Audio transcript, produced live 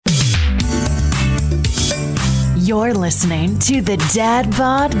You're listening to the Dad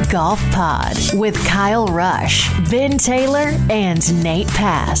Bod Golf Pod with Kyle Rush, Ben Taylor, and Nate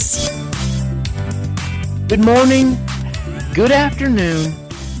Pass. Good morning, good afternoon,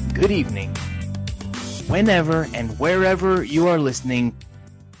 good evening. Whenever and wherever you are listening,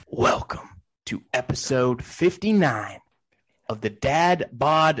 welcome to episode 59 of the Dad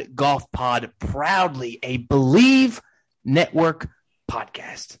Bod Golf Pod, proudly a Believe Network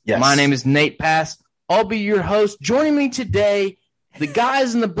podcast. Yes. My name is Nate Pass. I'll be your host. Joining me today, the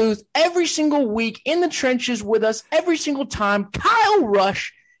guys in the booth every single week, in the trenches with us every single time, Kyle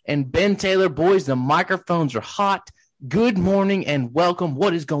Rush and Ben Taylor. Boys, the microphones are hot. Good morning and welcome.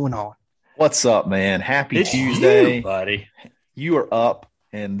 What is going on? What's up, man? Happy It's Tuesday. you, buddy. You are up,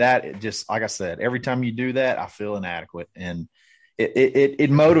 and that just, like I said, every time you do that, I feel inadequate, and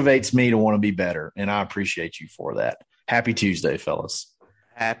it motivates me to want to be better, and I appreciate you for that. Happy Tuesday, fellas.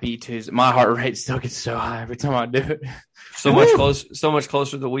 Happy Tuesday. My heart rate still gets so high every time I do it. So much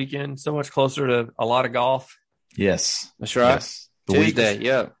closer to the weekend, so much closer to a lot of golf. Yes. That's right. Yes. Tuesday,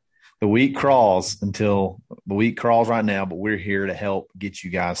 yeah. The week crawls right now, but we're here to help get you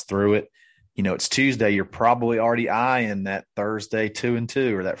guys through it. You know, it's Tuesday. You're probably already eyeing that Thursday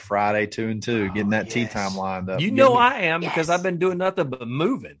 2-2 or that Friday 2-2, getting that tee time lined up. You know I am because I've been doing nothing but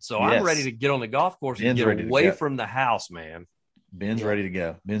moving. So I'm ready to get on the golf course and get away from the house, man. Ben's ready to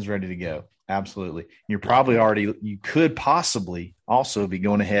go. Ben's ready to go. Absolutely. You could possibly also be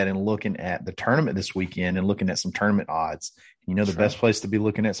going ahead and looking at the tournament this weekend and looking at some tournament odds. You know the best place to be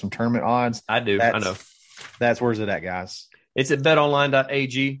looking at some tournament odds? I do. I know. Where's it at, guys? It's at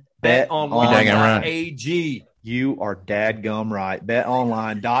betonline.ag. BetOnline.ag. You are dadgum right.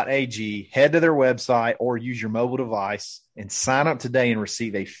 BetOnline.ag. Head to their website or use your mobile device and sign up today and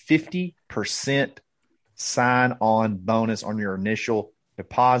receive a 50% sign-on bonus on your initial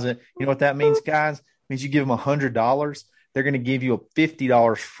deposit. You know what that means, guys? It means you give them $100. They're going to give you a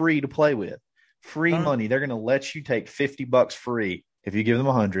 $50 free to play with. Free money. They're going to let you take $50 free if you give them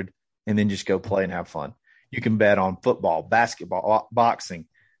 $100 and then just go play and have fun. You can bet on football, basketball, boxing,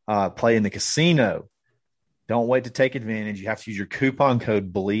 play in the casino. Don't wait to take advantage. You have to use your coupon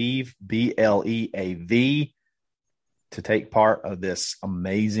code BELIEVE, BLEAV, to take part of this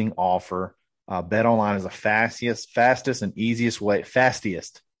amazing offer. BetOnline is the fastest and easiest way.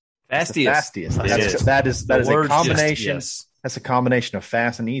 Fastiest. Fastiest. That is a combination. Yes. That's a combination of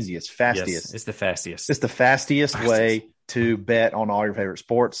fast and easiest. Fastiest. Yes, it's the fastest. It's the fastest way to bet on all your favorite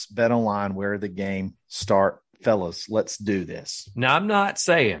sports. BetOnline, where the game start. Fellas, let's do this. Now, I'm not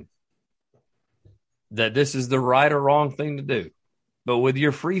saying that this is the right or wrong thing to do, but with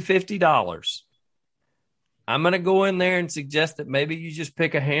your free $50, I'm going to go in there and suggest that maybe you just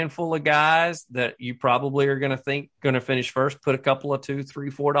pick a handful of guys that you probably are going to finish first, put a couple of $2,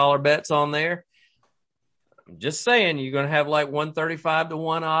 $3, $4 bets on there. I'm just saying you're going to have like 135 to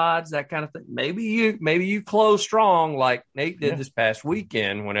 1 odds, that kind of thing. Maybe you close strong like Nate did this past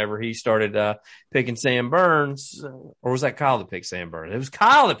weekend whenever he started picking Sam Burns. Or was that Kyle that picked Sam Burns? It was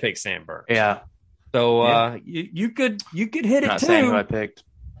Kyle that picked Sam Burns. Yeah. So you could hit it Not too. saying who I picked.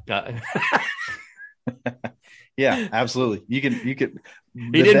 Yeah, absolutely. You could. He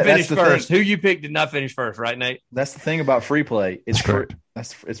didn't finish first. Who you picked did not finish first, right, Nate? That's the thing about free play. It's free.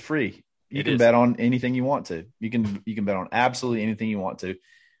 It's free. You can bet on anything you want to. You can bet on absolutely anything you want to.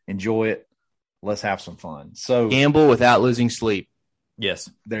 Enjoy it. Let's have some fun. So Gamble without losing sleep. Yes.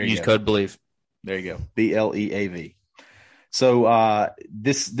 There you Use go. code BELIEVE. There you go. BLEAV. So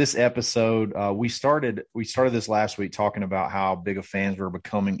this episode, we started this last week talking about how big of fans we're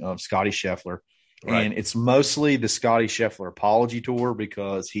becoming of Scotty Scheffler. Right. And it's mostly the Scotty Scheffler apology tour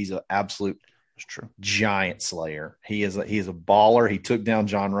because he's an absolute giant slayer. He is a baller. He took down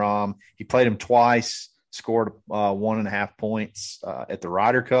Jon Rahm. He played him twice, scored 1.5 points at the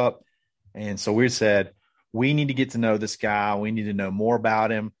Ryder Cup. And so we said, we need to get to know this guy. We need to know more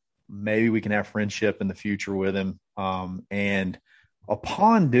about him. Maybe we can have friendship in the future with him. And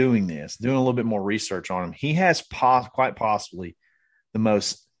upon doing this, doing a little bit more research on him, he has quite possibly the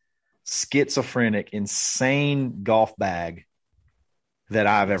most schizophrenic, insane golf bag that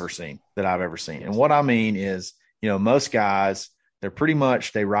I've ever seen. And what I mean is, you know, most guys,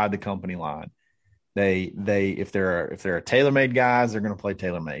 they ride the company line. If they're a TaylorMade guys, they're going to play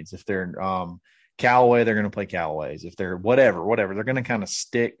TaylorMades. If they're Callaway, they're going to play Callaways. If they're whatever, they're going to kind of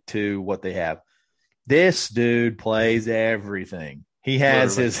stick to what they have. This dude plays everything. He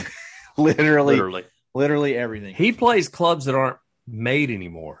has his literally everything. He plays clubs that aren't made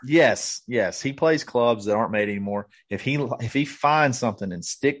anymore. Yes. He plays clubs that aren't made anymore. If he finds something and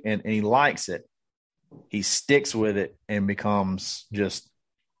he likes it, he sticks with it and becomes just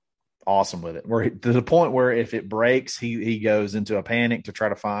awesome with it. To the point where if it breaks, he goes into a panic to try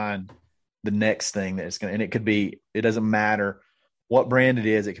to find the next thing that it's going to, and it doesn't matter what brand it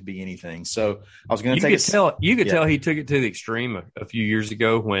is. It could be anything. So I was going to tell he took it to the extreme a few years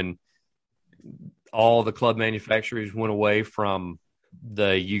ago when all the club manufacturers went away from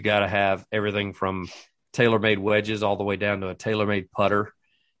you got to have everything from tailor-made wedges all the way down to a tailor-made putter,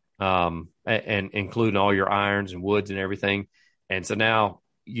 and including all your irons and woods and everything. And so now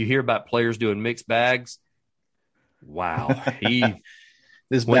you hear about players doing mixed bags. Wow. When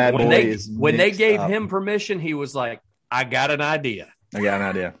they gave him permission, he was like, I got an idea.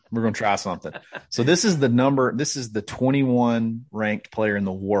 We're going to try something. So this is the 21 ranked player in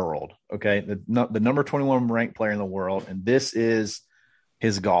the world. Okay. The number 21 ranked player in the world. And this is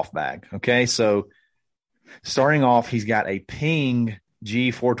his golf bag. Okay. So starting off, he's got a Ping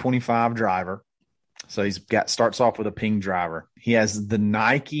G425 driver. So starts off with a Ping driver. He has the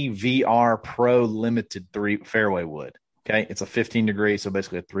Nike VR Pro Limited 3 fairway wood. Okay. It's a 15 degree. So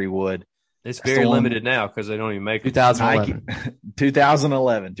basically a 3 wood. It's very limited now because they don't even make 2011.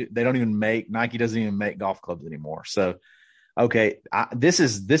 2011. They don't even Nike doesn't even make golf clubs anymore. So, okay. This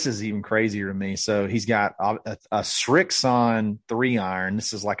is even crazier to me. So he's got a Srixon 3-iron.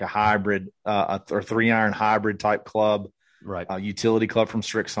 This is like a hybrid, or 3-iron hybrid type club, right? Utility club from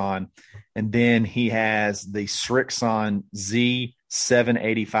Srixon. And then he has the Srixon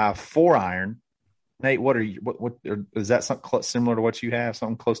Z785 4-iron. Nate, what is that something similar to what you have?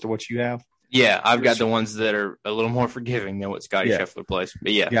 Something close to what you have? Yeah, I've got the ones that are a little more forgiving than what Scotty Scheffler plays.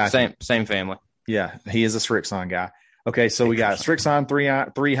 But yeah, same family. Yeah, he is a Srixon guy. Okay, so we got Srixon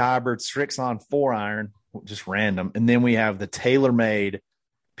 3 hybrid, Srixon 4-iron, just random, and then we have the TaylorMade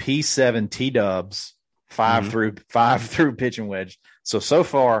P7 T-dubs 5 through pitch and wedge. So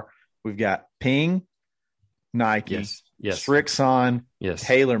far we've got Ping, Nike, yes. Srixon, yes.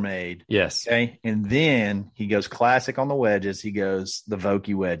 TaylorMade. Yes. Okay. And then he goes classic on the wedges. He goes the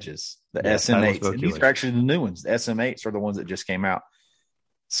Vokey wedges, the SM8s. And these are actually the new ones. The SM8s are the ones that just came out.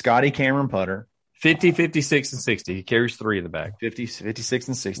 Scotty Cameron putter. 50, 56, and 60. He carries 3 in the bag. 50, 56,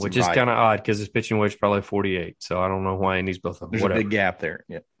 and 60. Which is kind of odd because his pitching wedge is probably 48. So I don't know why he needs both of them. There's a big gap there.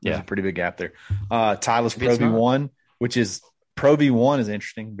 Yeah. There's a pretty big gap there. Titleist Pro V1, which is Pro V1 is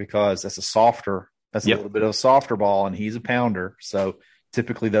interesting because that's a softer. That's a little bit of a softer ball, and he's a pounder. So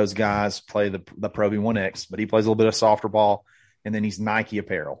typically those guys play the Pro V1X, but he plays a little bit of softer ball, and then he's Nike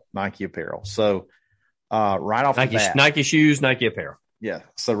apparel. So right off the bat, Nike shoes, Nike apparel. Yeah.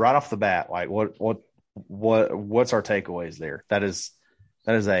 So right off the bat, like what's our takeaways there? That is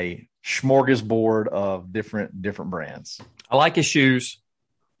a smorgasbord of different brands. I like his shoes.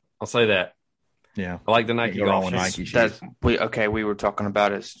 I'll say that. Yeah, I like the Nike golf shoes. Nike shoes. We were talking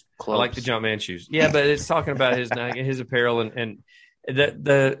about his clothes. I like the Jumpman shoes. Yeah, but it's talking about his apparel and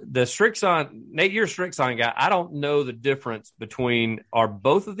the Srixon. Nate, you're a Srixon guy. I don't know the difference between, are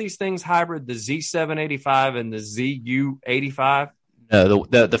both of these things hybrid, the Z785 and the ZU85? No,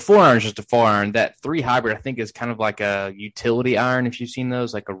 the 4-iron is just a 4-iron. That 3 hybrid, I think, is kind of like a utility iron. If you've seen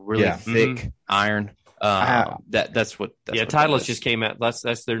those, like a really thick iron. That's what. Titleist just came out.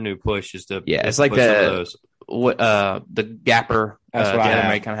 That's their new push. It's like the Gapper. That's what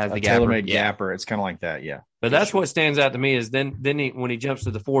TaylorMade kind of has the Gapper. TaylorMade Gapper. It's kind of like that. Yeah. But that's what stands out to me is then when he jumps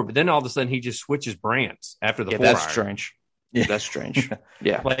to the 4, but then all of a sudden he just switches brands after the 4. That's strange. Yeah, that's strange.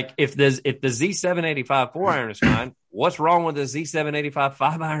 Yeah. Like if the Z785 4-iron is fine, what's wrong with the Z785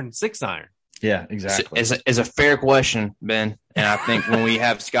 5-iron 6-iron? Yeah, exactly. It's a fair question, Ben. And I think when we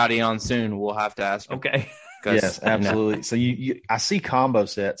have Scotty on soon, we'll have to ask him. Okay. Yes, absolutely. So I see combo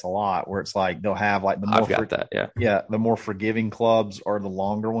sets a lot where it's like they'll have like the more the more forgiving clubs are the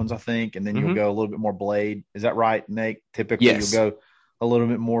longer ones, I think, and then you'll go a little bit more blade. Is that right, Nate? Typically, you'll go a little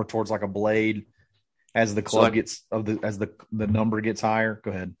bit more towards like a blade as the club as the number gets higher.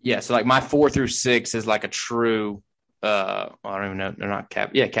 Go ahead. Yeah, so like my 4 through 6 is like a true. I don't even know. They're not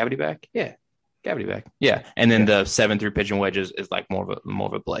cavity back. Yeah. Cavity back. Yeah. And then the 7 through pitch and wedges is like more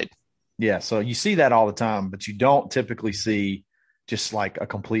of a blade. Yeah. So you see that all the time, but you don't typically see just like a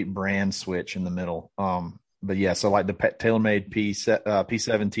complete brand switch in the middle. But yeah, so like the TaylorMade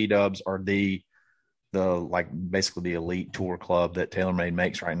P7 T-dubs are the like basically the elite tour club that TaylorMade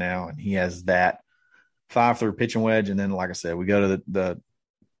makes right now. And he has that 5 through pitch and wedge. And then, like I said, we go to the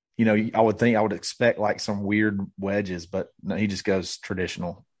I would expect like some weird wedges, but no, he just goes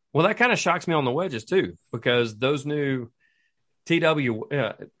traditional. Well, that kind of shocks me on the wedges too, because those new TW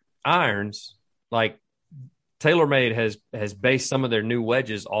irons, like TaylorMade has based some of their new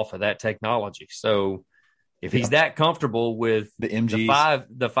wedges off of that technology. So if he's that comfortable with the MGs,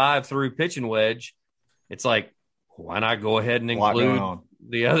 the 5 through pitch and wedge, it's like, why not go ahead and A lot going include on.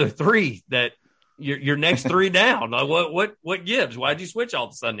 the other three that your next three down? Like, what gives? Why'd you switch all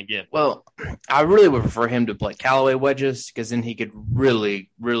of a sudden again? Well, I really would prefer him to play Callaway wedges because then he could really,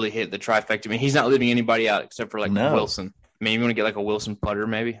 really hit the trifecta. I mean, he's not leaving anybody out except for like No. Wilson. I mean, you want to get like a Wilson putter,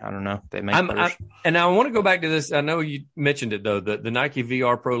 maybe? I don't know. They make putters. And I want to go back to this. I know you mentioned it, though. The Nike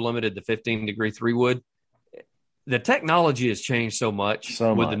VR Pro Limited, the 15-degree 3-wood. The technology has changed so much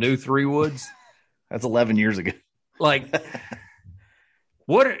with the new 3-woods. That's 11 years ago. Like,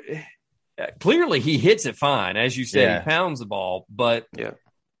 clearly he hits it fine. As you said, he pounds the ball. But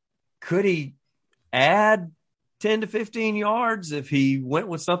could he add 10 to 15 yards if he went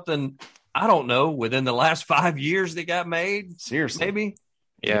with something, I don't know, within the last 5 years that got made? Seriously. Maybe?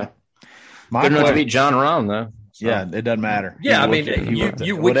 Yeah. My Good enough to question- beat John Rahm, though. So. Yeah, it doesn't matter. Yeah, I mean,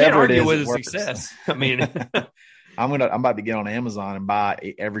 we can't argue with his works. success. I mean, I'm about to get on Amazon and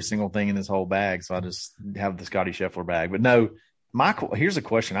buy every single thing in this whole bag, so I just have the Scotty Scheffler bag. But no, here's a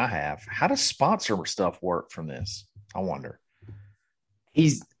question I have: how does sponsor stuff work from this? I wonder.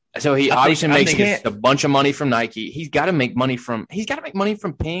 He obviously makes a bunch of money from Nike. He's got to make money from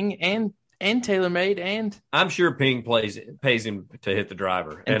Ping and TaylorMade, and I'm sure Ping pays him to hit the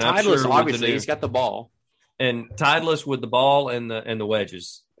driver. And I'm Titleist, sure obviously, he's got the ball. And Titleist with the ball and the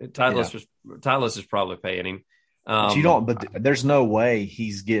wedges. Titleist is probably paying him. But there's no way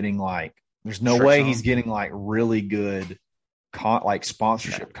he's getting he's getting like really good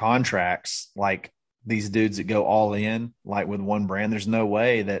sponsorship contracts like these dudes that go all in like with one brand. There's no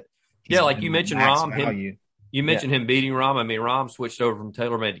way that like you mentioned Rahm. You mentioned him beating Rahm. I mean, Rahm switched over from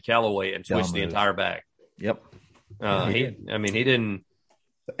TaylorMade to Callaway and switched the entire bag. Yep. He didn't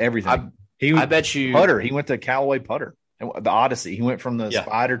everything. I bet you putter. He went to Callaway putter, the Odyssey. He went from the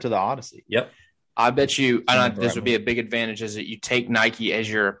Spider to the Odyssey. Yep. I bet you. This would be a big advantage is that you take Nike as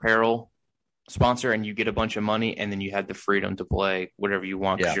your apparel sponsor and you get a bunch of money, and then you have the freedom to play whatever you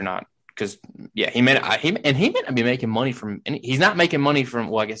want because you're not. Because he may not be making money from. He's not making money from.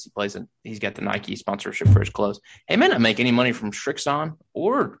 Well, I guess he's got the Nike sponsorship for his clothes. He may not make any money from Strixon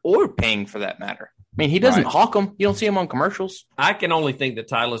or Ping for that matter. I mean, he doesn't hawk them. You don't see him on commercials. I can only think that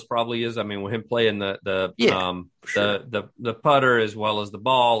Titleist probably is. I mean, with him playing the putter as well as the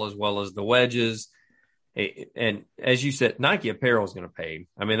ball as well as the wedges, and as you said, Nike apparel is going to pay him.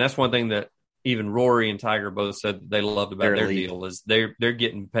 I mean, that's one thing that even Rory and Tiger both said that they loved about their deal is they're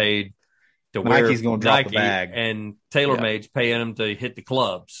getting paid to wear Nike's going to drop Nike, the bag, and TaylorMade's paying them to hit the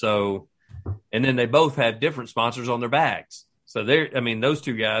club. So, and then they both have different sponsors on their bags. So those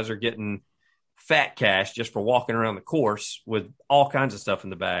two guys are getting fat cash just for walking around the course with all kinds of stuff in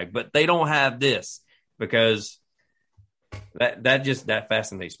the bag, but they don't have this because that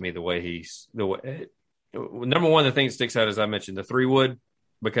fascinates me the way number one, the thing that sticks out, as I mentioned, the 3-wood,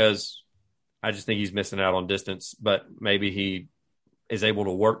 because I just think he's missing out on distance, but maybe he is able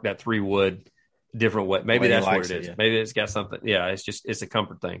to work that 3-wood different way. Maybe that's what it is. Yeah. Maybe it's got something. Yeah. It's a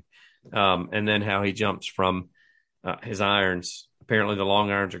comfort thing. And then how he jumps from his irons. Apparently the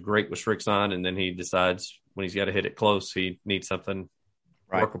long irons are great with Strixon, and then he decides when he's got to hit it close, he needs something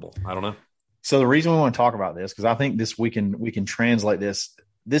workable. I don't know. So the reason we want to talk about this, because I think we can translate this.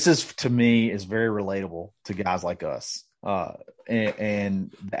 This is, to me, is very relatable to guys like us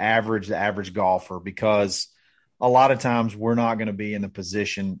and the average golfer, because a lot of times we're not going to be in the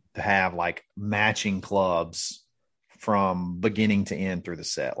position to have like matching clubs from beginning to end through the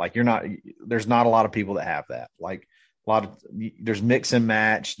set. Like there's not a lot of people that have that. Like there's mix and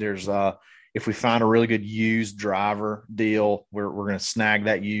match. There's if we find a really good used driver deal, we're going to snag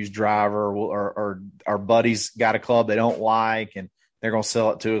that used driver, or our buddies got a club they don't like and they're going to sell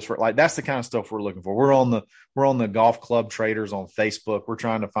it to us for, like, that's the kind of stuff we're looking for. We're on the golf club traders on Facebook. We're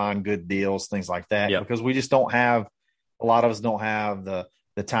trying to find good deals, things like that, because we just don't have, a lot of us don't have the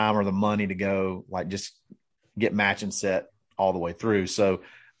time or the money to go like just get match and set all the way through. So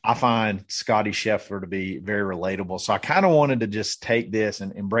I find Scotty Scheffler to be very relatable. So I kind of wanted to just take this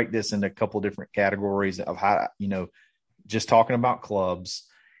and break this into a couple of different categories of how, just talking about clubs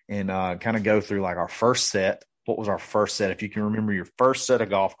and kind of go through like our first set. What was our first set? If you can remember your first set of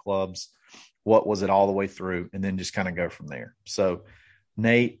golf clubs, what was it all the way through? And then just kind of go from there. So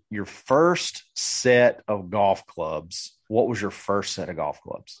Nate, your first set of golf clubs, what was your first set of golf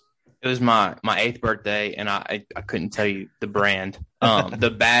clubs? It was my 8th birthday, and I couldn't tell you the brand.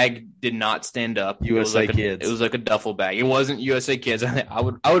 The bag did not stand up. USA Kids. It was like a duffel bag. It wasn't USA Kids. I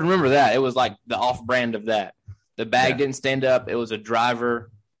would remember that. It was like the off brand of that. The bag didn't stand up. It was a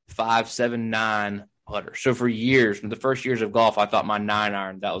driver 5.79 putter. So for years, from the first years of golf, I thought my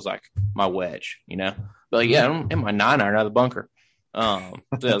 9-iron, that was like my wedge, But like, I'm in my 9-iron out of the bunker. So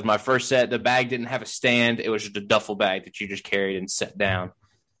that was my first set. The bag didn't have a stand. It was just a duffel bag that you just carried and set down.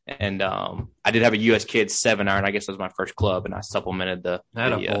 And I did have a U.S. Kids 7-iron. I guess that was my first club, and I supplemented the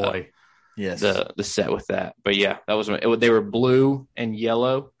set with that. But yeah, that was they were blue and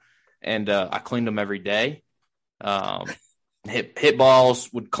yellow, and I cleaned them every day. Hit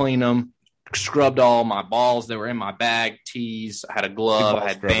balls, would clean them, scrubbed all my balls that were in my bag, tees. I had a glove, I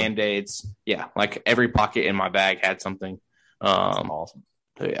had Band-Aids. Yeah, like every pocket in my bag had something. Awesome.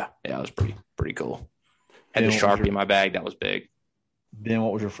 So yeah, it was pretty cool. Had the Sharpie in my bag. That was big. Ben,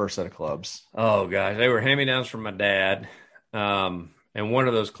 what was your first set of clubs? Oh gosh, they were hand-me-downs from my dad. And one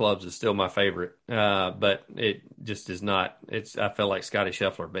of those clubs is still my favorite. But it just is not. I feel like Scotty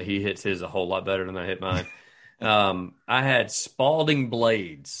Scheffler, but he hits his a whole lot better than I hit mine. I had Spalding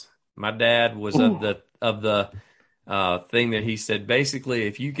blades. My dad was of the thing that he said, basically,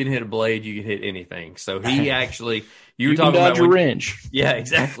 if you can hit a blade, you can hit anything. So he actually, you were talking about your wrench. Yeah,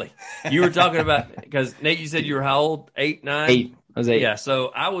 exactly. You were talking about, because Nate, you said you were how old? 8, 9? 8. I was 8. Yeah.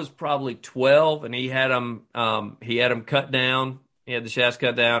 So I was probably 12, and he had them cut down. He had the shafts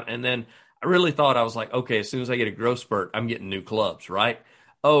cut down. And then I really thought, I was like, okay, as soon as I get a growth spurt, I'm getting new clubs, right?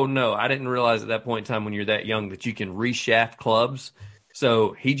 Oh no, I didn't realize at that point in time when you're that young that you can reshaft clubs.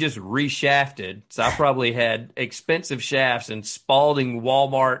 So he just reshafted. So I probably had expensive shafts and Spalding,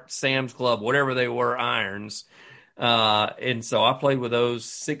 Walmart, Sam's Club, whatever they were, irons. And so I played with those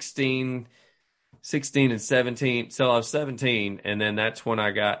 16 and 17. So I was 17. And then that's when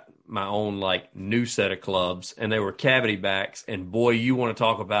I got my own like new set of clubs, and they were cavity backs. And boy, you want to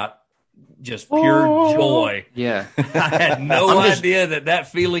talk about just pure joy. Yeah. I had no idea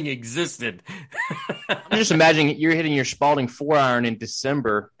that feeling existed. I'm just imagining you're hitting your Spalding 4-iron in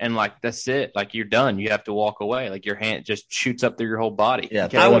December, and like that's it. Like you're done. You have to walk away. Like your hand just shoots up through your whole body. Yeah.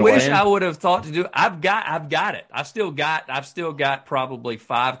 I wish I would have thought to do. I've got it. I've still got probably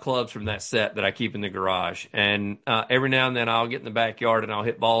 5 clubs from that set that I keep in the garage. And every now and then I'll get in the backyard and I'll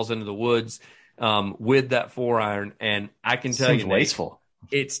hit balls into the woods with that 4-iron. And I can tell you, wasteful.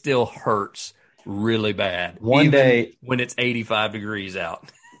 It still hurts really bad. One day when it's 85 degrees out.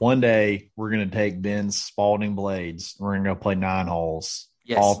 One day we're going to take Ben's Spalding blades. We're going to go play 9 holes,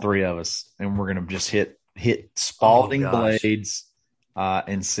 all 3 of us, and we're going to just hit Spalding blades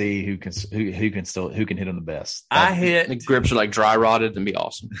and see who can hit them the best. The grips are like dry rotted and be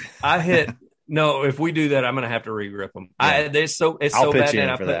awesome. If we do that, I'm going to have to re-grip them. Yeah. I'll pitch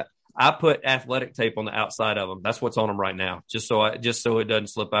in for that. I put athletic tape on the outside of them. That's what's on them right now, just so it doesn't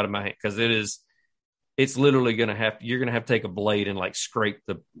slip out of my hand, because it's literally you're gonna have to take a blade and like scrape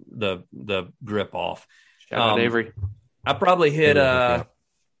the grip off. Shout out Avery. I probably hit a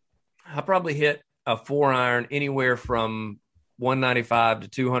 4-iron anywhere from 195 to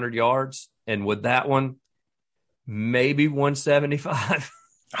 200 yards, and with that one, maybe 175.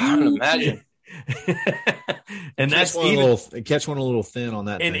 I can imagine. And that's catch one a little thin on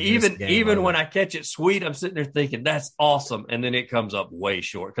that. And even when I catch it sweet, I'm sitting there thinking that's awesome, and then it comes up way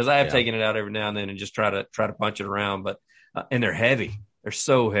short, because I have taken it out every now and then and just try to punch it around. But and they're heavy. They're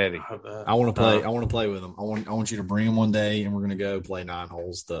so heavy. I want to play. I want to play with them. I want you to bring them one day, and we're going to go play 9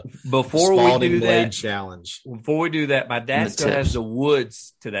 holes. Before we do that challenge. Before we do that, my dad still has the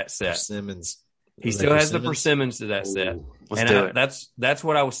woods to that set. Persimmons. He still has the persimmons to that set. That's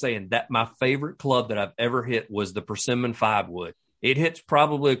what I was saying. That my favorite club that I've ever hit was the Persimmon 5 wood. It hits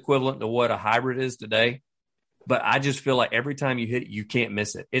probably equivalent to what a hybrid is today, but I just feel like every time you hit it, you can't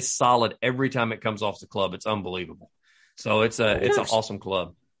miss it. It's solid every time it comes off the club. It's unbelievable. So it's an awesome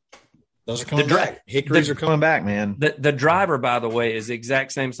club. Those are coming back. Hickories are coming back, man. The driver, by the way, is the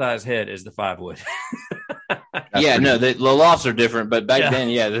exact same size head as the 5 wood. The lofts are different, but back then,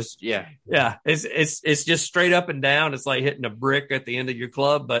 it's just straight up and down. It's like hitting a brick at the end of your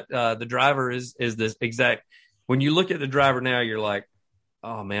club, but the driver is this exact. When you look at the driver now, you're like,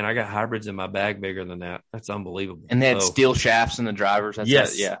 oh man, I got hybrids in my bag bigger than that. That's unbelievable. And they had steel shafts in the drivers. I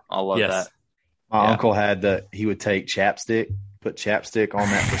love that. My uncle he would take put chapstick on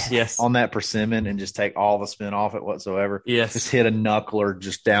that on that persimmon and just take all the spin off it whatsoever. Yes, just hit a knuckler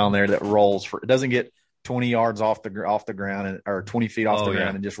just down there that rolls it doesn't get 20 yards off the ground or 20 feet off the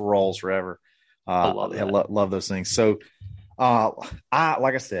ground and just rolls forever. I love those things. So, like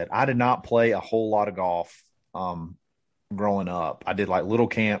I said, I did not play a whole lot of golf growing up. I did like little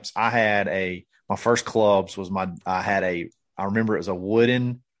camps. I had my first clubs was I remember it was a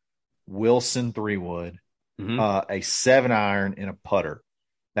wooden Wilson 3-wood, a 7-iron and a putter.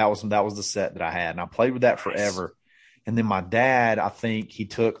 That was the set that I had, and I played with that forever. And then my dad, I think he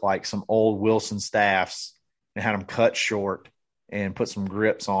took like some old Wilson staffs and had them cut short and put some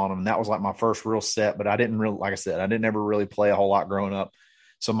grips on them. And that was like my first real set, but I didn't really, like I said, I didn't ever really play a whole lot growing up.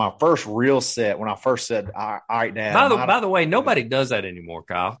 So my first real set, when I first said, all right, Dad. By the way, nobody does that anymore,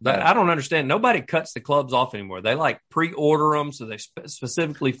 Kyle. I don't understand. Nobody cuts the clubs off anymore. They like pre-order them so they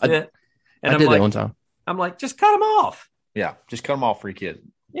specifically fit. And I did that one time. I'm like, just cut them off. Yeah, just cut them off for your kids.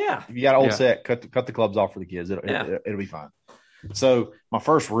 Yeah. If you got an old set, cut the clubs off for the kids. It'll be fine. So my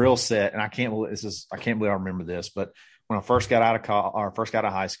first real set, and I can't believe I remember this, but when I first got out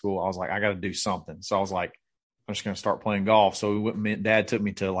of high school, I was like, I got to do something. So I was like, I'm just going to start playing golf. So Dad took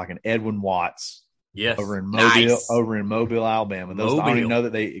me to like an Edwin Watts. Yes. Over in Mobile, Alabama. I don't even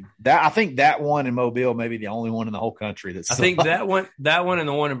know I think that one in Mobile may be the only one in the whole country that's. I think that one and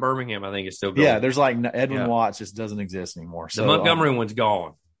the one in Birmingham, I think is still going. Yeah, there's like Edwin Watts just doesn't exist anymore. So the Montgomery one's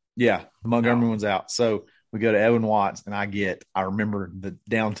gone. Yeah, the Montgomery one's out. So we go to Edwin Watts, and I remember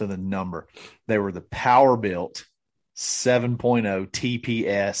down to the number. They were the Powerbuilt 7.0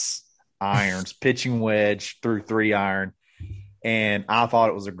 TPS irons, pitching wedge through 3-iron. And I thought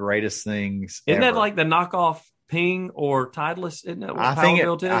it was the greatest things. Isn't ever. that like the knockoff Ping or Titleist? Isn't that what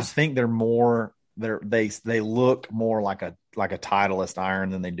Powerbuilt is? I think they're more. They look more like a Titleist iron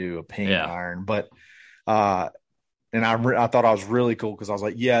than they do a Ping iron. But and I thought I was really cool because I was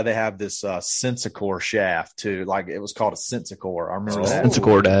like, yeah, they have this Sensicore shaft too. Like it was called a Sensicore. I remember that.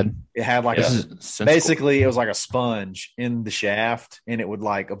 Sensicore, Dad. It had like basically it was like a sponge in the shaft, and it would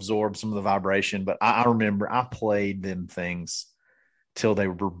like absorb some of the vibration. But I remember I played them things till they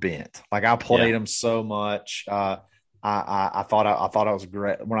were bent. Like I played them so much. I thought I was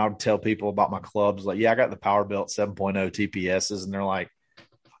great when I would tell people about my clubs. Like, yeah, I got the Powerbuilt 7.0 TPSs, and they're like,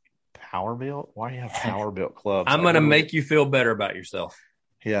 Powerbuilt? Why do you have Powerbuilt clubs? I'm going to make you feel better about yourself.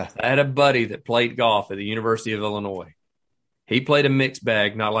 Yeah. I had a buddy that played golf at the University of Illinois. He played a mixed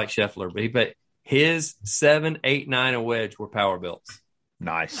bag, not like Scheffler, but he played his 7, 8, 9 and wedge were Powerbuilts.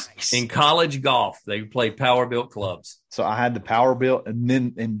 Nice. In college golf, they played Powerbuilt clubs. So I had the Powerbuilt, and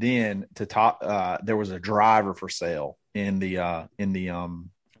then to top, there was a driver for sale in the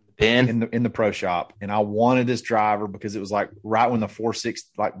pro shop, and I wanted this driver because it was like right when the 4.6,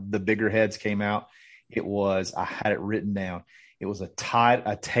 like the bigger heads came out. I had it written down. It was a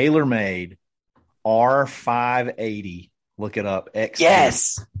TaylorMade R580. Look it up. XD.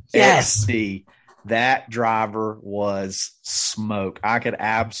 Yes. XD. That driver was smoke. I could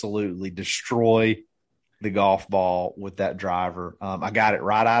absolutely destroy the golf ball with that driver. I got it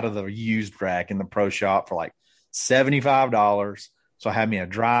right out of the used rack in the pro shop for like $75. So I had me a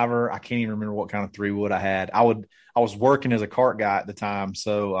driver. I can't even remember what kind of 3-wood I had. I was working as a cart guy at the time,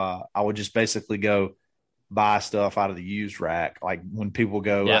 so I would just basically go buy stuff out of the used rack. Like when people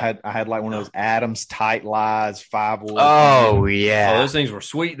go, I had like one of those Adams Tight Lies 5-wood. Oh yeah, those things were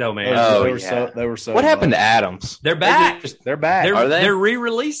sweet though, man. They were so. What happened to Adams? They're back. They're back. Are they? They're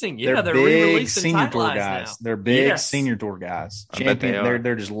re-releasing. Yeah, they're re-releasing senior Tight tour Lies guys. now. They're big senior tour guys. Champion.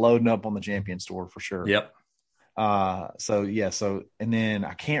 They're just loading up on the Champions Tour for sure. Yep. So and then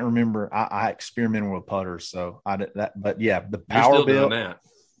I can't remember. I experimented with putters, so I did that. But yeah, the Powerbuilt.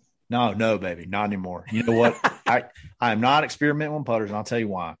 No, baby, not anymore. You know what? I am not experimenting with putters, and I'll tell you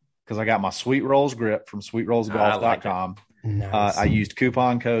why. Because I got my Sweet Rolls grip from sweetrollsgolf.com. Nice. I used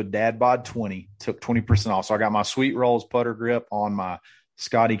coupon code DADBOD20, took 20% off. So I got my Sweet Rolls putter grip on my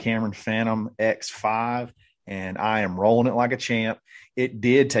Scotty Cameron Phantom X5, and I am rolling it like a champ. It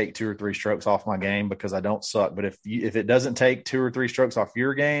did take 2 or 3 strokes off my game because I don't suck. But if it doesn't take 2 or 3 strokes off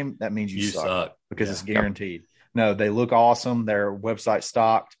your game, that means you suck because it's guaranteed. No, they look awesome. Their website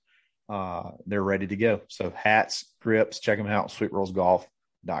stocked. They're ready to go. So hats, grips, check them out,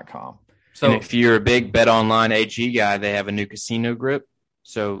 sweetrollsgolf.com. So and if you're a big BetOnline AG guy, they have a new casino grip.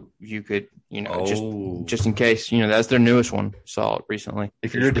 So you could, just in case, that's their newest one. Saw it recently.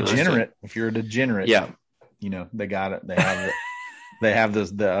 If you're a degenerate, yeah, they got it. They have it. They have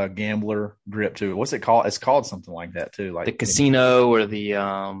the gambler grip too. What's it called? It's called something like that too, like the casino or the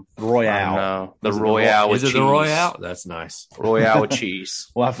Royale. The Royale with cheese. Is it the Royale? That's nice. Royale with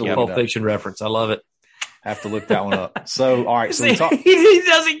cheese. We'll have to look Pulp Fiction reference. I love it. Have to look that one up. So all right, so he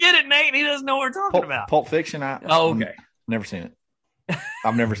doesn't get it, Nate. He doesn't know what we're talking about. Pulp Fiction. Okay. Never seen it.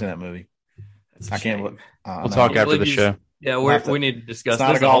 I've never seen that movie. I can't look. We'll talk after the show. Yeah, we need to discuss this.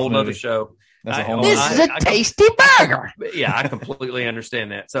 It's a whole other show. This is a tasty burger. Yeah, I completely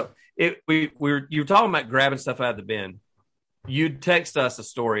understand that. So you were talking about grabbing stuff out of the bin. You'd text us a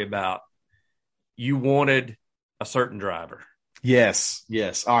story about you wanted a certain driver. Yes.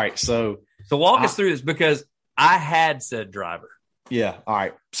 All right. So walk us through this because I had said driver. Yeah. All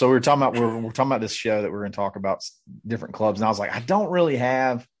right. So we're talking about this show that we're going to talk about different clubs, and I was like, I don't really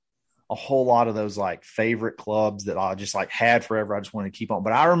have a whole lot of those like favorite clubs that I just like had forever. I just wanted to keep on.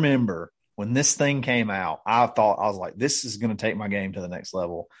 But I remember when this thing came out, I was like, this is going to take my game to the next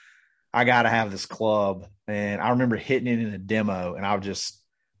level. I got to have this club. And I remember hitting it in a demo, and I was just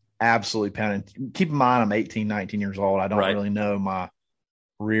absolutely pounding. Keep in mind, I'm 18, 19 years old. I don't really know my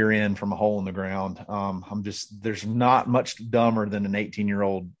rear end from a hole in the ground. There's not much dumber than an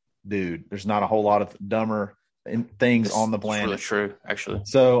 18-year-old dude. There's not a whole lot of dumber things on the planet. It's really true, actually.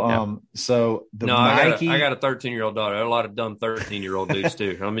 So, Nike. I got a 13-year-old daughter. There are a lot of dumb 13-year-old dudes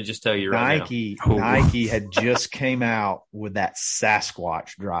too. Let me just tell you right now. Nike had just came out with that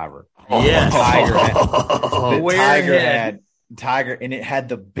Sasquatch driver. Yes. Tiger, and it had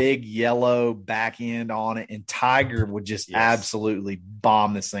the big yellow back end on it, and Tiger would just absolutely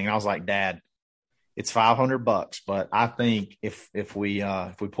bomb this thing. And I was like, Dad, it's $500, but I think if we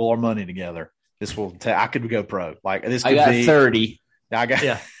pull our money together, this will. I could go pro. Like this. Could I got 30. I got.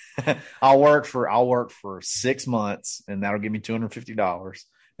 Yeah. I'll work for 6 months, and that'll give me $250,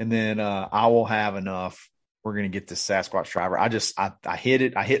 and then I will have enough. We're gonna get this Sasquatch driver. I hit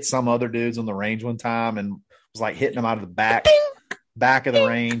it. I hit some other dudes on the range one time, and was like hitting them out of the back of the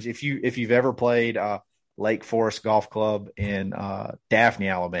range. If you've ever played Lake Forest Golf Club in Daphne,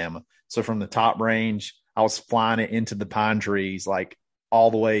 Alabama, so from the top range, I was flying it into the pine trees like all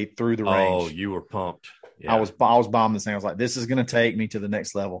the way through the range. Oh, you were pumped. Yeah. I was bombing this thing. I was like, this is going to take me to the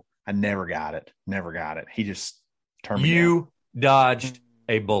next level. I never got it. He just turned me down. You dodged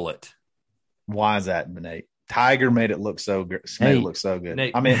a bullet. Why is that, Nate? Tiger made it look so good. Made it look so good.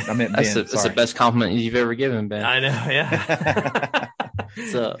 Nate, I meant Ben. That's the best compliment you've ever given, Ben. I know. Yeah.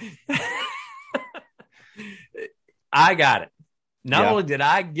 So I got it. Not only did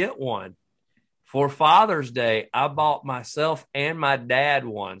I get one, for Father's Day, I bought myself and my dad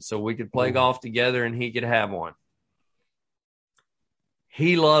one so we could play golf together and he could have one.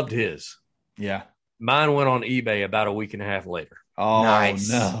 He loved his. Yeah. Mine went on eBay about a week and a half later. Oh, nice.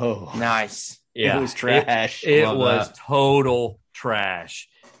 No. Nice. Yeah. It was trash. It was total trash.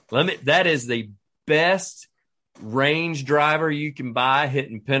 That is the best range driver you can buy,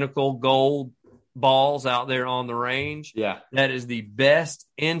 hitting Pinnacle Gold balls out there on the range. Yeah. That is the best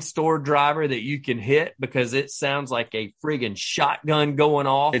in-store driver that you can hit because it sounds like a friggin' shotgun going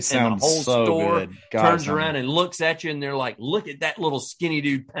off. It sounds and the whole so store good. God, turns around and looks at you and they're like, look at that little skinny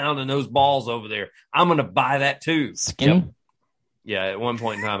dude pounding those balls over there. I'm going to buy that too. Skinny? Yep. Yeah, at one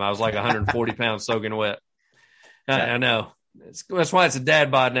point in time, I was like 140 pounds soaking wet. I know. That's why it's a dad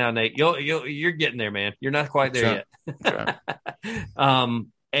bod now, Nate. You're getting there, man. You're not quite there yet.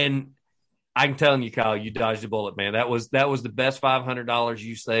 And I'm telling you, Kyle, you dodged a bullet, man. That was the best $500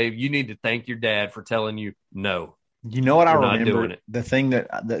 you saved. You need to thank your dad for telling you no. You know what I Not remember? doing it. The thing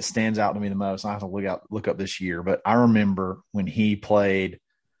that stands out to me the most, I have to look up this year, but I remember when he played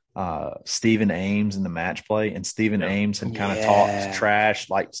Stephen Ames in the match play, and Stephen Ames had kind of talked trash.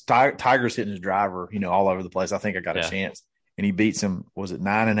 Like Tiger's hitting his driver, all over the place. I think I got a chance. And he beats him. Was it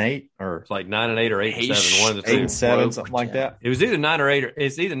 9-8 or it's like 9-8 or 8-7? One of the two. 8-7, something like that. It was either 9 or 8.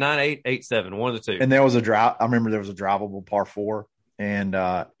 It's either 9-8, 8-7. One of the two. And there was a drive. I remember there was a drivable par 4, and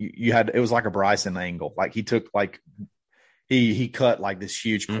you had it was like a Bryson angle. Like he took he cut like this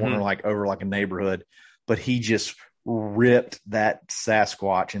huge corner like over like a neighborhood, but he just ripped that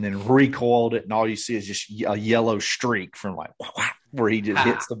Sasquatch and then recoiled it, and all you see is just a yellow streak from like where he just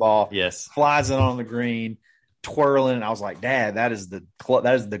hits the ball. Yes, flies it on the green. Twirling, and I was like, Dad, that is the club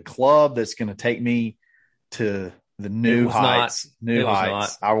that's going to take me to the new heights.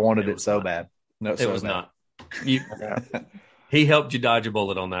 I wanted it so bad. No, it was not. He helped you dodge a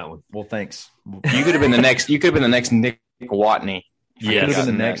bullet on that one. Well, thanks. You could have been the next. You could have been the next Nick Watney. Yes, could have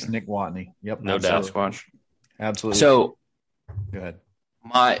been the next Nick Watney. Yep, no doubt. Sasquatch. Absolutely. So, go ahead.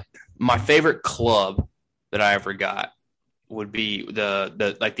 My favorite club that I ever got would be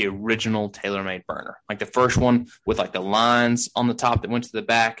the original TaylorMade burner, like the first one with like the lines on the top that went to the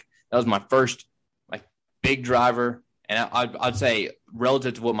back. That was my first like big driver, and I'd say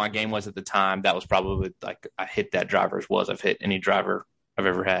relative to what my game was at the time, that was probably like I hit that driver as well as I've hit any driver I've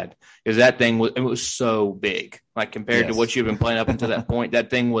ever had, because that thing was so big, like compared to what you've been playing up until that point. That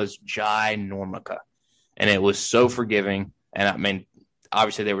thing was ginormica, and it was so forgiving. And I mean,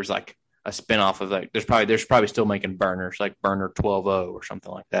 obviously there was like a spinoff of like there's probably still making burners like Burner 12.0 or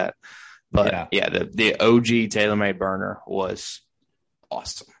something like that. But the OG TaylorMade burner was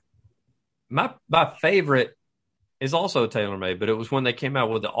awesome. My favorite is also TaylorMade, but it was when they came out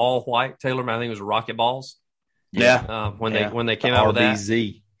with the all white TaylorMade. I think it was Rocket Balls. Yeah. When they came out with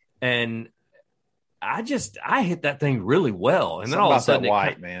that. And I hit that thing really well. And then all of a sudden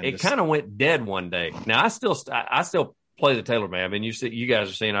it kind of went dead one day. Now I still play the TaylorMade. I mean, you guys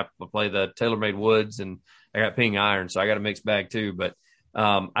are seeing I play the TaylorMade Woods, and I got Ping Iron, so I got a mixed bag too. But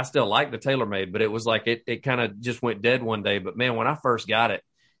I still like the TaylorMade, but it was like it kind of just went dead one day. But man, when I first got it,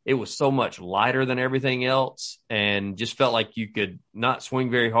 it was so much lighter than everything else, and just felt like you could not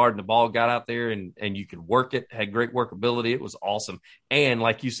swing very hard, and the ball got out there, and you could work it. Had great workability. It was awesome. And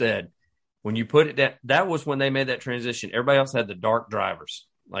like you said, when you put it down, that was when they made that transition. Everybody else had the dark drivers.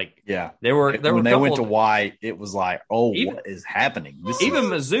 Like, yeah, when they went to white, it was like, what is happening?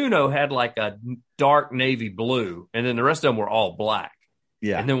 Mizuno had like a dark navy blue, and then the rest of them were all black.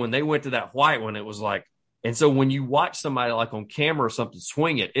 Yeah, and then when they went to that white one, it was like. And so when you watch somebody like on camera or something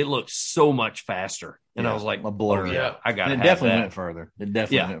swing it, it looks so much faster. And I was like, a blur. Oh, yeah, I got to have definitely that. went further. It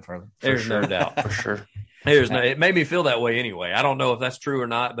definitely went further. There's no doubt. For sure. It made me feel that way anyway. I don't know if that's true or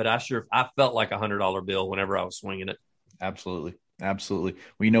not, but I felt like $100 bill whenever I was swinging it. Absolutely. Well,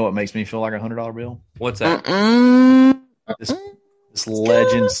 you know what makes me feel like $100 bill? What's that? This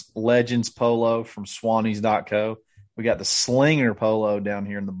Legends polo from Swannies.co. We got the Slinger polo down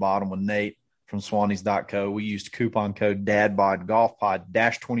here in the bottom with Nate from Swannies.co. We used coupon code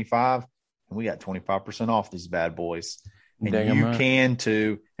DADBOD-25, and we got 25% off these bad boys. And you can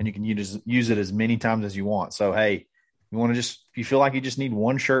too, and you can use it as many times as you want. So, hey, you want to if you feel like you just need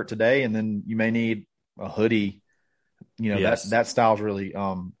one shirt today, and then you may need a hoodie, that style's really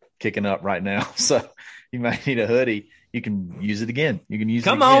kicking up right now. So you might need a hoodie. You can use it again. You can use it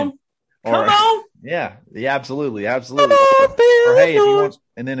again. Come on. Yeah, absolutely. Or hey, if you want,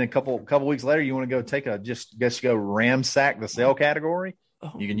 and then a couple weeks later, you want to go ransack the sale category.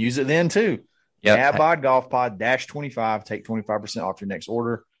 You can use it then too. Yeah, Dadbod Golf Pod -25. Take 25% off your next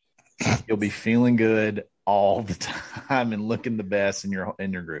order. You'll be feeling good all the time and looking the best in your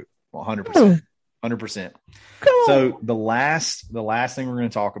group. 100%. 100%. So the last thing we're going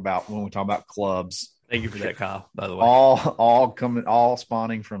to talk about when we talk about clubs. Thank you for that, Kyle, by the way. All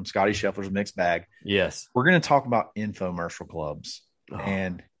spawning from Scotty Scheffler's mixed bag. Yes. We're going to talk about infomercial clubs. Oh.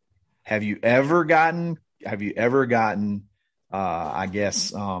 And have you ever gotten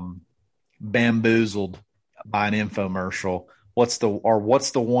bamboozled by an infomercial? What's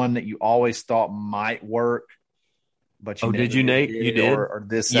the one that you always thought might work? But did you, Nate? You did? Or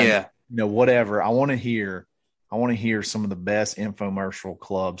this, yeah. Whatever. I want to hear some of the best infomercial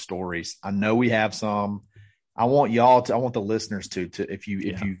club stories. I know we have some. I want the listeners to if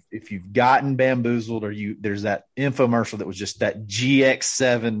you've gotten bamboozled or there's that infomercial that was just that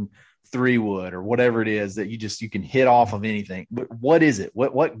GX7 3-wood or whatever it is that you can hit off of anything. But what is it?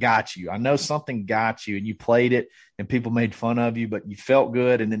 What got you? I know something got you and you played it and people made fun of you, but you felt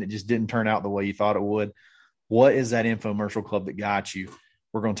good and then it just didn't turn out the way you thought it would. What is that infomercial club that got you?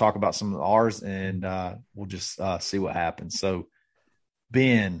 We're going to talk about some of ours, and we'll just see what happens. So,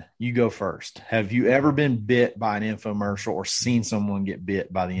 Ben, you go first. Have you ever been bit by an infomercial or seen someone get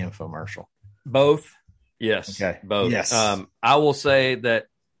bit by the infomercial? Both. Yes. Okay. Both. Yes. I will say that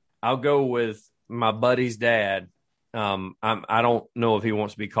I'll go with my buddy's dad. I don't know if he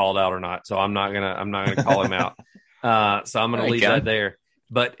wants to be called out or not, so I'm not gonna call him out. So I'm gonna leave that there.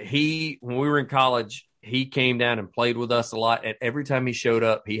 But when we were in college, he came down and played with us a lot. And every time he showed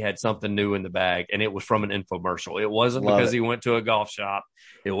up, he had something new in the bag. And it was from an infomercial. It wasn't because he went to a golf shop.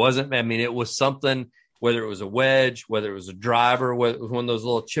 It wasn't, it was something, whether it was a wedge, whether it was a driver, whether it was one of those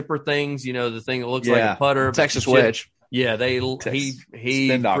little chipper things, the thing that looks like a putter. Texas wedge. Yeah. he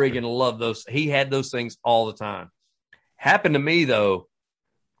friggin' loved those. He had those things all the time. Happened to me though,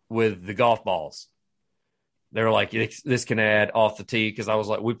 with the golf balls. They were like, this can add off the tee. Because I was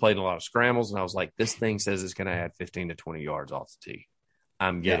like, we played a lot of scrambles. And I was like, this thing says it's going to add 15 to 20 yards off the tee.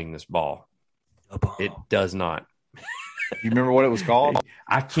 I'm getting this ball. It does not. You remember what it was called?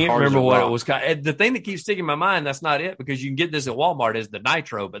 I can't remember what it was called. The thing that keeps sticking in my mind, that's not it. Because you can get this at Walmart, is the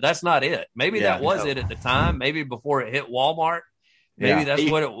Nitro. But that's not it. Maybe that was it at the time. Maybe before it hit Walmart. Maybe that's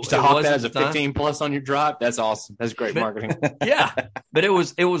what it was. To hawk that as a 15 plus on your drive. That's awesome. That's great marketing. Yeah, but it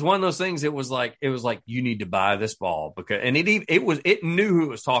was one of those things. It was like you need to buy this ball it knew who it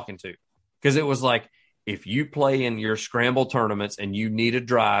was talking to, because it was like, if you play in your scramble tournaments and you need a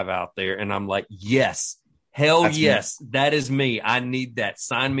drive out there, and I'm like, yes, hell yes, that is me. I need that.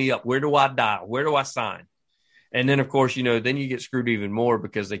 Sign me up. Where do I dial? Where do I sign? And then, of course, then you get screwed even more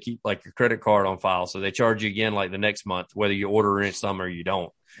because they keep like your credit card on file. So they charge you again like the next month, whether you order in some or you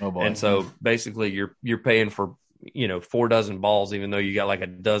don't. Oh boy. And so basically you're paying for, 4 dozen balls, even though you got like a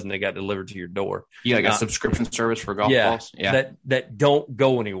dozen that got delivered to your door. You got like a subscription service for golf balls? Yeah. That don't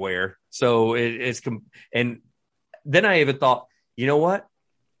go anywhere. So and then I even thought, you know what?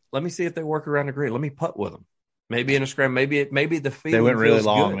 Let me see if they work around the green. Let me putt with them. Maybe in a scram. Maybe the feeling. They went really feels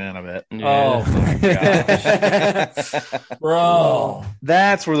long, good. man. I bet. Oh my gosh, bro!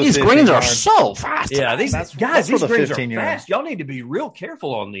 That's where these greens are so fast. Yeah, these that's guys, where these the greens are 15-year fast. Y'all need to be real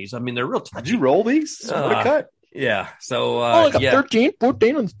careful on these. I mean, they're real touchy. Did you roll these? What a cut. Yeah. So like a 13,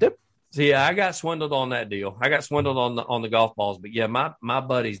 14 on the tip. So yeah, I got swindled on that deal. I got swindled on the golf balls. But yeah, my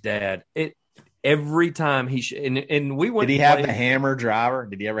buddy's dad. Every time and we went. Did he have the hammer driver?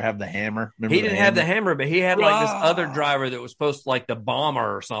 Did he ever have the hammer? Remember he didn't have the hammer, but he had like this other driver that was supposed to like the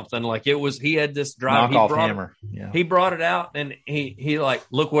bomber or something. Like he had this driver. Knockoff hammer. Yeah. He brought it out and he like,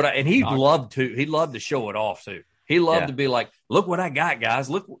 look what he loved to show it off too. He loved to be like, look what I got, guys.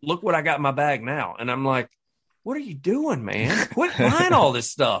 Look what I got in my bag now. And I'm like, what are you doing, man? Quit buying all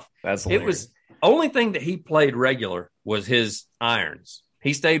this stuff. That's hilarious. It was only thing that he played regular was his irons.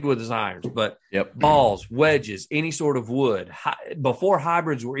 He stayed with his irons, but balls, wedges, any sort of wood. Before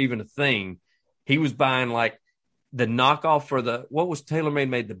hybrids were even a thing, he was buying like the knockoff for what was TaylorMade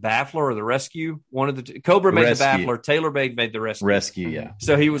made, the Baffler or the Rescue? One of the Cobra made the Baffler, TaylorMade made the Rescue. Rescue, yeah.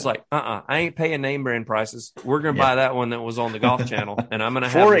 So he was like, I ain't paying name brand prices. We're going to buy that one that was on the Golf Channel, and I'm going to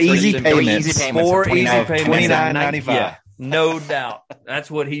have four easy payments. $29.95. Yeah, no doubt.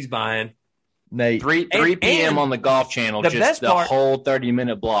 That's what he's buying. Nate. 3 p.m. on the Golf Channel. Whole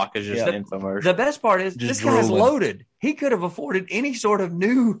 30-minute block is just an infomercial. The best part is this guy's loaded. He could have afforded any sort of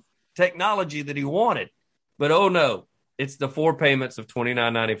new technology that he wanted. But oh no, it's the 4 payments of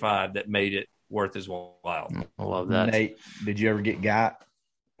 $29.95 that made it worth his while. I love that. Nate, did you ever get got?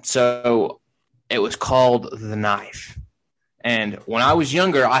 So it was called The Knife. And when I was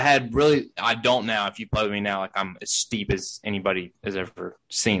younger, I don't now. If you play with me now, like I'm as steep as anybody has ever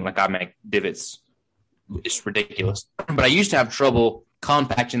seen. Like I make divots. It's ridiculous. But I used to have trouble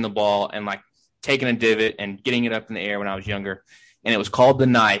compacting the ball and like taking a divot and getting it up in the air when I was younger. And it was called The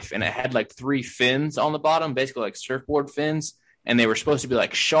Knife. And it had like 3 fins on the bottom, basically like surfboard fins. And they were supposed to be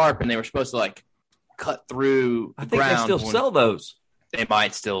like sharp and they were supposed to like cut through the ground. I think they still sell those. They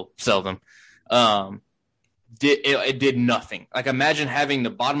might still sell them. It did nothing. Like imagine having the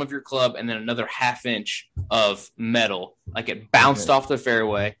bottom of your club and then another half inch of metal. Like it bounced off the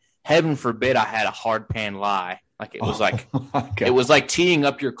fairway. Heaven forbid I had a hard pan lie. Like it was it was like teeing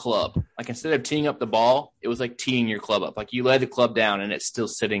up your club. Like instead of teeing up the ball, it was like teeing your club up. Like you lay the club down and it's still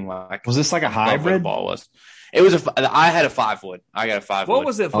sitting like. Was this like a hybrid? The ball was. It was I had a 5-wood. I got a 5-wood. What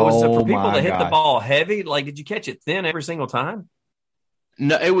was it for? Was it for people that hit the ball heavy? Like did you catch it thin every single time?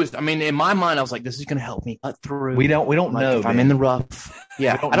 No, it was. I mean, in my mind, I was like, "This is going to help me cut through." We don't know if I'm in the rough.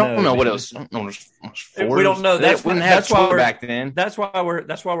 Yeah, I don't know what it was. We don't know. That's why we're back then. That's why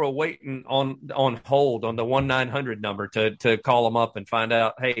we're waiting on hold on the 1-900 number to call them up and find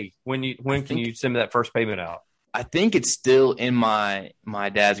out. Hey, when can you send me that first payment out? I think it's still in my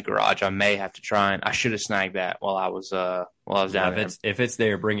dad's garage. I may have to try and I should have snagged that while I was down there. If it's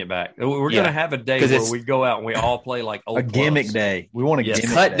there, bring it back. We're gonna have a day where we go out and we all play like old a gimmick clubs. Day. We want a gimmick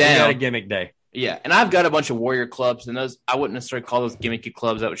cut day. down. We got a gimmick day. Yeah, and I've got a bunch of Warrior clubs, and those I wouldn't necessarily call those gimmicky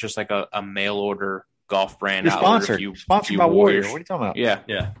clubs. That was just like a mail order golf brand. You're sponsored by Warrior. What are you talking about? Yeah.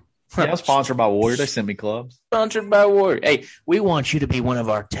 Yeah, I'm sponsored by Warrior. They send me clubs. Sponsored by Warrior. Hey, we want you to be one of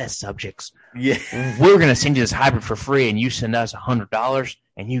our test subjects. Yeah. We're going to send you this hybrid for free, and you send us $100,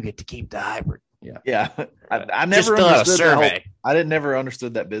 and you get to keep the hybrid. Yeah. I never just fill out a survey. I didn't never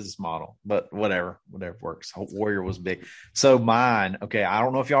understood that business model, but whatever works. Warrior was big. So mine, okay, I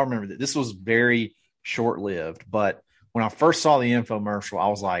don't know if y'all remember that. This was very short-lived, but when I first saw the infomercial, I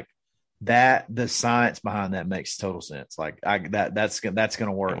was like, the science behind that makes total sense. Like that's going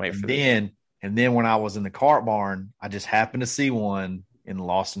to work. And then when I was in the cart barn, I just happened to see one in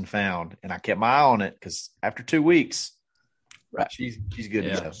Lost and Found, and I kept my eye on it because after 2 weeks, she's good to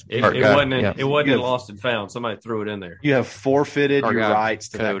go. It wasn't in Lost and Found. Somebody threw it in there. You have forfeited your rights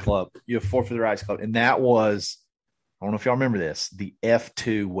to that club. You have forfeited the rights club, and that was, I don't know if y'all remember this, the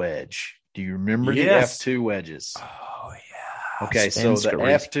F2 wedge. Do you remember the F2 wedges? Oh yeah. Okay, so the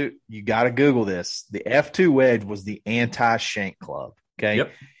F2, you got to Google this. The F2 wedge was the anti-shank club. Okay,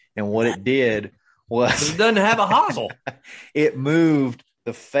 yep. And what it did was it doesn't have a hosel. It moved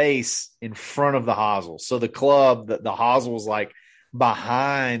the face in front of the hosel. So the club, the hosel was like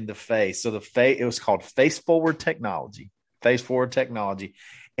behind the face. So it was called face forward technology.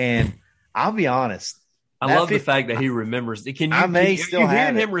 And I'll be honest. I love the fact that he remembers. Can you? I may still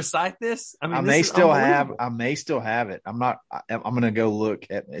have him recite this. I mean, I may still have it. I'm going to go look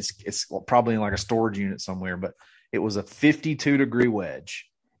at it's probably in like a storage unit somewhere, but it was a 52-degree wedge,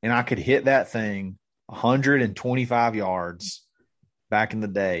 and I could hit that thing 125 yards back in the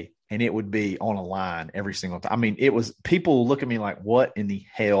day, and it would be on a line every single time. I mean, it was people look at me like, what in the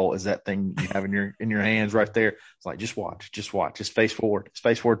hell is that thing you have in your hands right there? It's like, just watch, just face forward. It's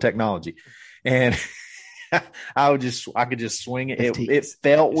face forward technology. And I could just swing it. It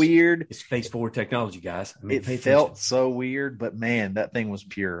felt weird. It's face forward technology, guys. I mean, it felt so weird, but man, that thing was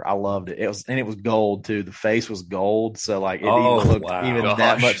pure. I loved it. It was gold too. The face was gold. So like it even looked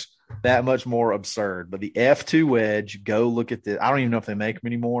that much more absurd. But the F2 wedge, go look at this. I don't even know if they make them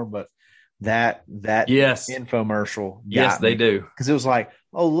anymore, but that infomercial. Yes, they do. Because it was like,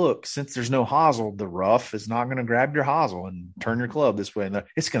 oh, look, since there's no hosel, the rough is not going to grab your hosel and turn your club this way. And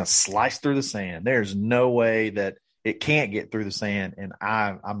it's going to slice through the sand. There's no way that it can't get through the sand. And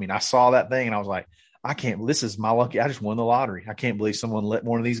I mean, I saw that thing and I was like, this is my lucky. I just won the lottery. I can't believe someone let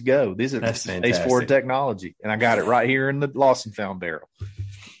one of these go. This is face forward technology. And I got it right here in the Lost and Found barrel.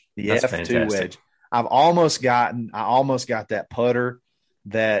 The F2 wedge. I almost got that putter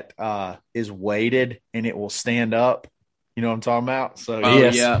that is weighted and it will stand up. You know what I'm talking about? So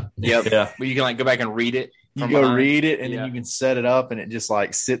yeah. But you can like go back and read it. You go read it and then you can set it up and it just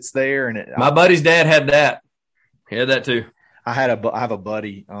like sits there. And my buddy's dad had that. He had that too. I have a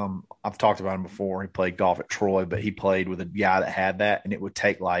buddy. I've talked about him before. He played golf at Troy, but he played with a guy that had that, and it would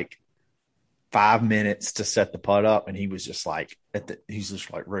take like 5 minutes to set the putt up, and he was just like he's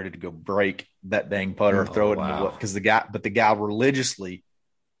just like ready to go break that dang putter, throw it into what? Because the guy religiously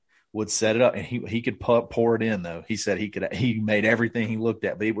would set it up, and he could pour it in though. He said he made everything he looked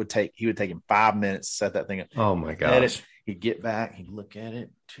at, but he would take him 5 minutes to set that thing up. Oh my gosh. He'd get back, he'd look at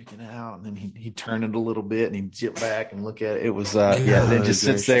it, check it out, and then he'd turn it a little bit and he'd get back and look at it. It was it just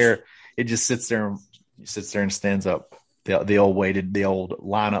sits there. It just sits there and stands up. The old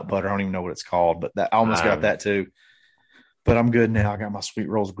lineup putter. I don't even know what it's called, but I almost got that too. But I'm good now. I got my Sweet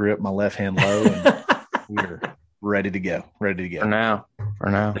Rolls grip, my left hand low, and we're ready to go. For now.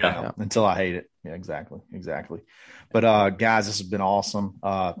 Yeah. Until I hate it. Yeah, exactly. But guys, this has been awesome.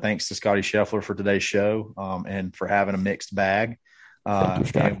 Thanks to Scotty Scheffler for today's show, and for having a mixed bag.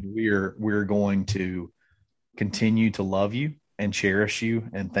 And we're going to continue to love you and cherish you,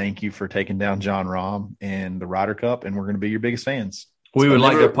 and thank you for taking down Jon Rahm and the Ryder Cup, and we're going to be your biggest fans. We would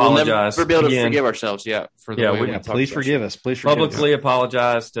like to apologize. We'll never be able to forgive ourselves, for the way we please forgive us. Please publicly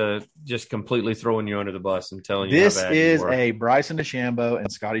apologize to just completely throwing you under the bus and telling you this how bad is you were. a Bryson DeChambeau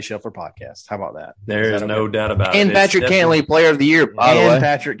and Scotty Scheffler podcast. How about that? There is no doubt about it. And Patrick Cantlay, Player of the Year, by the way. And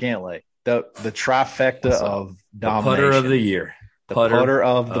Patrick Cantlay, the trifecta of domination. The putter of the year. The putter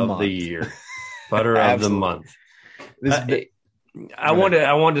of the month. Putter of the month. I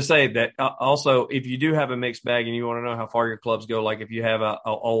wanted to say that also, if you do have a mixed bag and you want to know how far your clubs go, like if you have a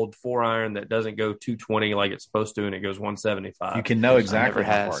old 4-iron that doesn't go 220 like it's supposed to and it goes 175, you can know exactly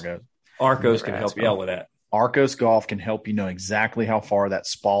how far it goes. Arcos can help you out with that. Arcos Golf can help you know exactly how far that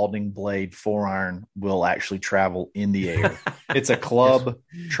Spalding blade 4-iron will actually travel in the air. It's a club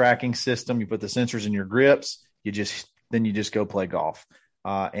tracking system. You put the sensors in your grips. You just go play golf.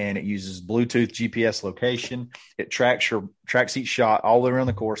 And it uses Bluetooth GPS location. It tracks each shot all the way around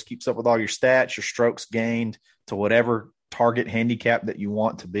the course, keeps up with all your stats, your strokes gained to whatever target handicap that you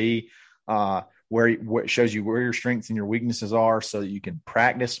want to be, where it shows you where your strengths and your weaknesses are so that you can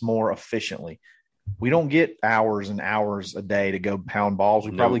practice more efficiently. We don't get hours and hours a day to go pound balls.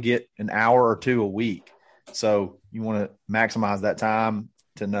 We probably get an hour or two a week. So you want to maximize that time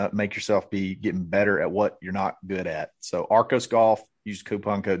to not make yourself be getting better at what you're not good at. So Arcos Golf, use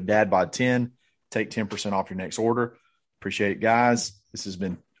coupon code DADBOD10, take 10% off your next order. Appreciate it, guys. This has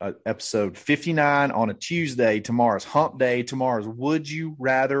been episode 59 on a Tuesday. Tomorrow's hump day. Tomorrow's Would You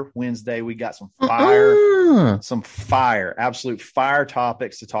Rather Wednesday. We got some absolute fire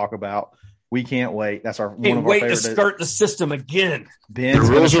topics to talk about. We can't wait. That's one of our favorite. To skirt the system again. The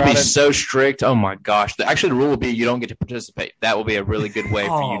rules will be so strict. Oh my gosh! Actually, the rule will be you don't get to participate. That will be a really good way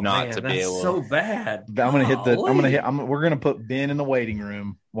for you not to be able. So bad. We're gonna put Ben in the waiting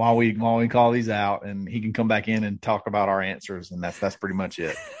room while we call these out, and he can come back in and talk about our answers, and that's pretty much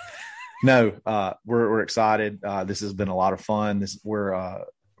it. No, we're excited. This has been a lot of fun. We're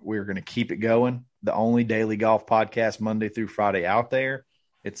gonna keep it going. The only daily golf podcast Monday through Friday out there.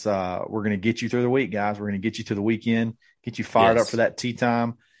 It's we're going to get you through the week, guys. We're going to get you to the weekend, get you fired up for that tea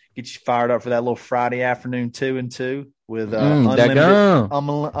time, get you fired up for that little Friday afternoon 2 and 2 with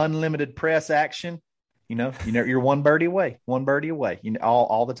unlimited press action. You're one birdie away,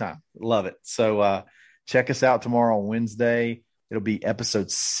 all the time. Love it. So check us out tomorrow on Wednesday. It'll be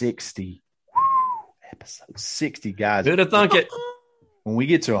episode 60. Episode 60, guys. Who'd have thunk it? When we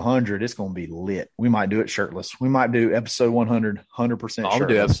get to 100, it's going to be lit. We might do it shirtless. We might do episode 100, 100% shirtless. I'll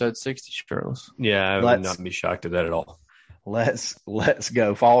do episode 60 shirtless. Yeah, I would not be shocked at that at all. Let's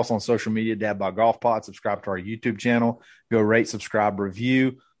go. Follow us on social media, Dad Bod Golf Pod. Subscribe to our YouTube channel. Go rate, subscribe,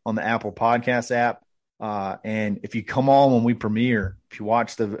 review on the Apple Podcast app. And if you come on when we premiere, if you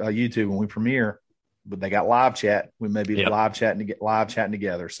watch the YouTube when we premiere, but they got live chat, we may be live chatting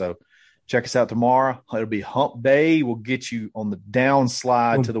together. So check us out tomorrow. It'll be Hump Day. We'll get you on the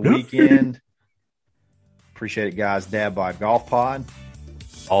downslide to the weekend. Appreciate it, guys. Dad Bod Golf Pod.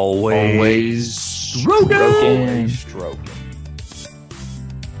 Always stroking.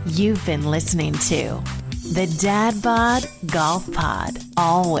 You've been listening to the Dad Bod Golf Pod.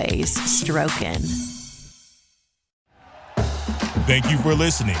 Always stroking. Thank you for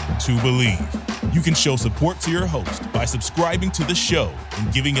listening to Believe. You can show support to your host by subscribing to the show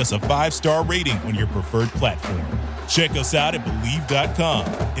and giving us a 5-star rating on your preferred platform. Check us out at Believe.com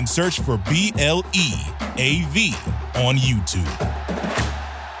and search for BLEAV on YouTube.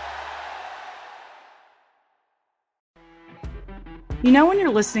 You know when you're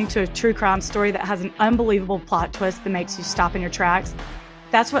listening to a true crime story that has an unbelievable plot twist that makes you stop in your tracks?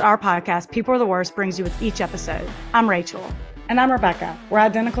 That's what our podcast, People Are the Worst, brings you with each episode. I'm Rachel. And I'm Rebecca. We're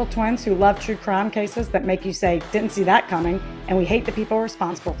identical twins who love true crime cases that make you say, didn't see that coming, and we hate the people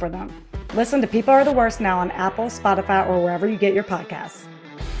responsible for them. Listen to People Are the Worst now on Apple, Spotify, or wherever you get your podcasts.